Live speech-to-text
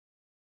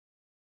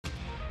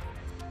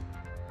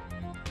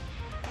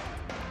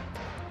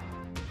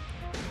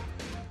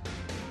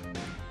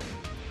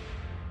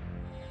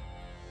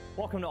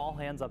Welcome to All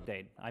Hands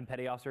Update. I'm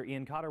Petty Officer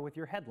Ian Cotter with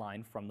your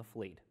headline from the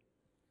fleet.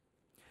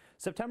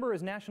 September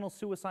is National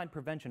Suicide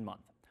Prevention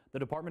Month. The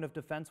Department of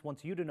Defense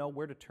wants you to know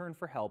where to turn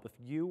for help if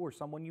you or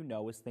someone you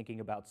know is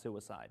thinking about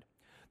suicide.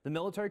 The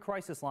Military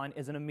Crisis Line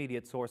is an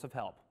immediate source of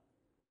help.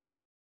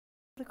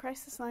 The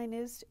crisis line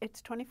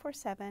it's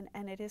 24/7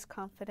 and it is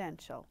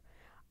confidential.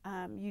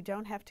 You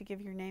don't have to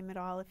give your name at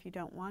all if you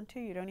don't want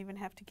to. You don't even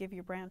have to give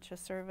your branch of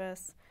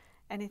service,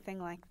 anything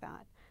like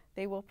that.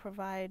 They will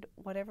provide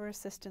whatever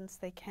assistance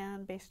they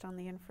can based on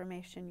the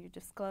information you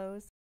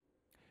disclose.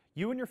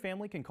 You and your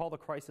family can call the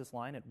crisis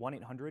line at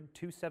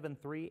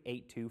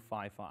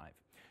 1-800-273-8255.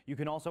 You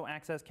can also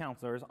access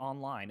counselors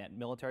online at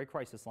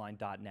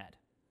militarycrisisline.net.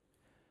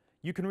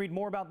 You can read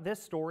more about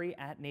this story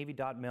at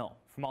Navy.mil.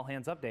 From All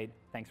Hands Update,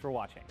 thanks for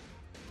watching.